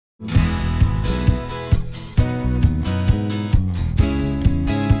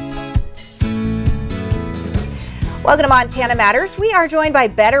Welcome to Montana Matters. We are joined by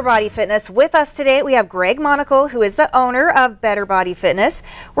Better Body Fitness. With us today, we have Greg Monaco, who is the owner of Better Body Fitness.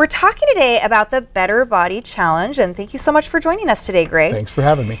 We're talking today about the Better Body Challenge, and thank you so much for joining us today, Greg. Thanks for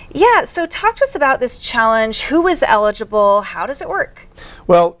having me. Yeah, so talk to us about this challenge. Who is eligible? How does it work?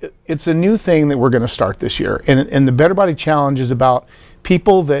 Well, it's a new thing that we're going to start this year, and the Better Body Challenge is about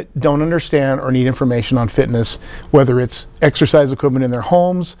people that don't understand or need information on fitness, whether it's exercise equipment in their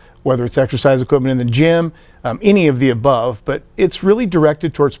homes, whether it's exercise equipment in the gym, any of the above, but it's really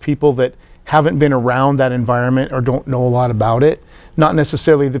directed towards people that haven't been around that environment or don't know a lot about it. Not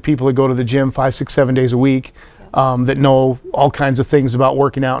necessarily the people that go to the gym 5, 6, 7 days a week, that know all kinds of things about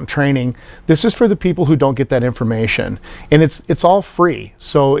working out and training. This is for the people who don't get that information, and it's all free.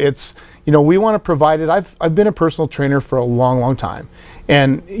 So it's, you know, we want to provide it. I've been a personal trainer for a long time,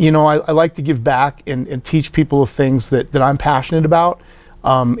 and you know, I like to give back and teach people the things that I'm passionate about.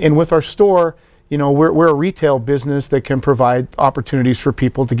 And with our store, you know, we're a retail business that can provide opportunities for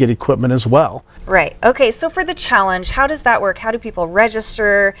people to get equipment as well. Right. Okay, so for the challenge, how does that work? How do people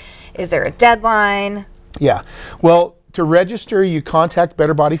register? Is there a deadline? Yeah. Well, to register, you contact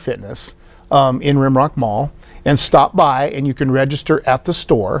Better Body Fitness in Rimrock Mall and stop by, and you can register at the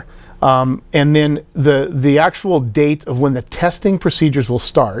store. And then the actual date of when the testing procedures will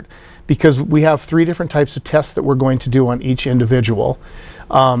start, because we have 3 different types of tests that we're going to do on each individual.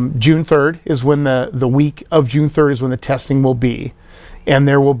 June 3rd is when the week of June 3rd is when the testing will be. And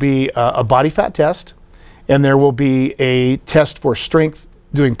there will be a body fat test, and there will be a test for strength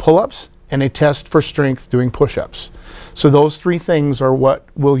doing pull-ups, and a test for strength doing push-ups. So those 3 things are what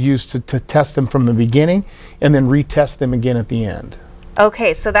we'll use to test them from the beginning and then retest them again at the end.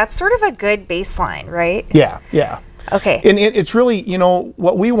 Okay, so that's sort of a good baseline, right? Yeah, yeah. Okay. And it's really, you know,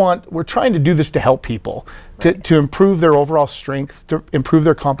 what we want, we're trying to do this to help people, to improve their overall strength, to improve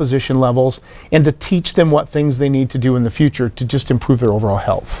their composition levels, and to teach them what things they need to do in the future to just improve their overall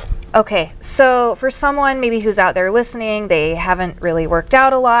health. Okay, so for someone maybe who's out there listening, they haven't really worked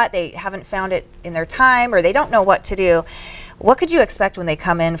out a lot, they haven't found it in their time, or they don't know what to do, what could you expect when they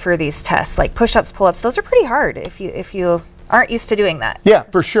come in for these tests? Like push-ups, pull-ups, those are pretty hard if you aren't used to doing that. Yeah,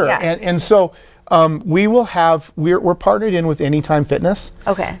 for sure. Yeah. And so we will have, we're partnered in with Anytime Fitness.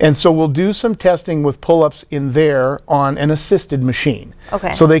 Okay. And so we'll do some testing with pull-ups in there on an assisted machine.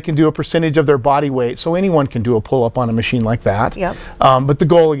 Okay. So they can do a percentage of their body weight. So anyone can do a pull-up on a machine like that. Yep. But the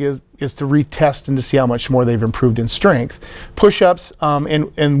goal is to retest and to see how much more they've improved in strength. Push-ups,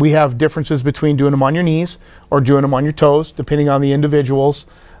 and we have differences between doing them on your knees or doing them on your toes, depending on the individuals.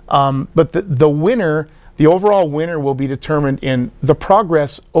 But the winner, the overall winner will be determined in the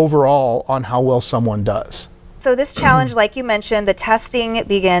progress overall on how well someone does. So this challenge, like you mentioned, the testing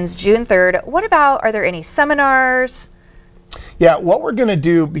begins June 3rd. What about, are there any seminars? Yeah, what we're going to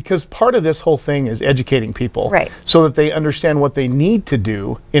do, because part of this whole thing is educating people, right, so that they understand what they need to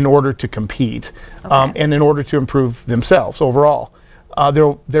do in order to compete, okay, and in order to improve themselves overall.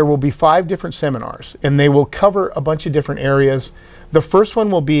 There will be 5 different seminars, and they will cover a bunch of different areas. The first one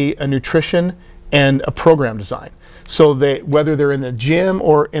will be a nutrition and a program design. So whether they're in the gym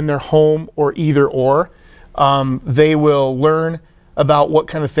or in their home or either or, they will learn about what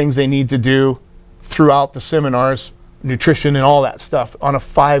kind of things they need to do throughout the seminars, nutrition and all that stuff, on a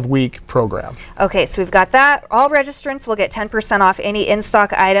 5-week program. Okay, so we've got that. All registrants will get 10% off any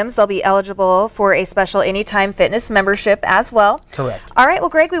in-stock items. They'll be eligible for a special Anytime Fitness membership as well. Correct. All right, well,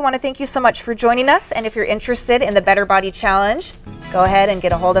 Greg, we want to thank you so much for joining us. And if you're interested in the Better Body Challenge, go ahead and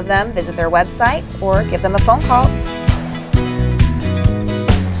get a hold of them, visit their website, or give them a phone call.